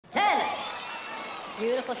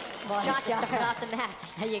Beautiful shot to start off the match.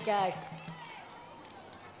 There you go.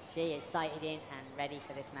 She is sighted in and ready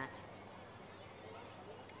for this match.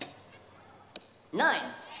 9.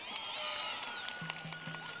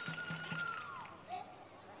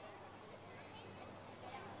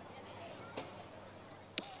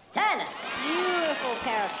 10. Beautiful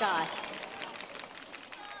pair of shots.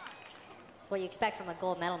 That's what you expect from a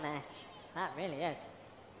gold medal match. That really is.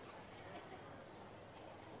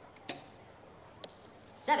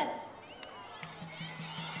 7.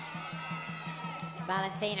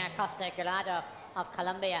 Valentina Costa-Gurado of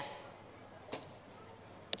Colombia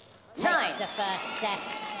takes 9. the first set.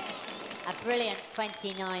 A brilliant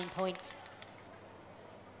 29 points.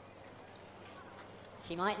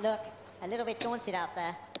 She might look a little bit daunted out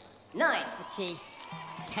there, 9. but she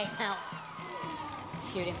came out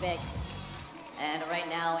shooting big. And right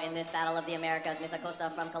now in this Battle of the Americas, Miss Acosta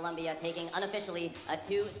from Colombia taking unofficially a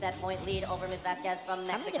 2-set point lead over Miss Vasquez from How many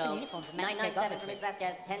Mexico. different uniforms have Mexico 9-9-7 got for this Miss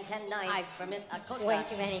Vasquez, 10-10-9 for Miss Acosta. Way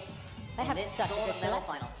too many. They have in this such a gold good medal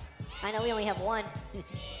selection. final. I know we only have one.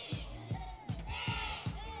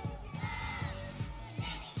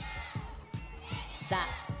 That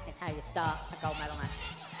is how you start a gold medal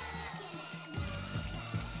match.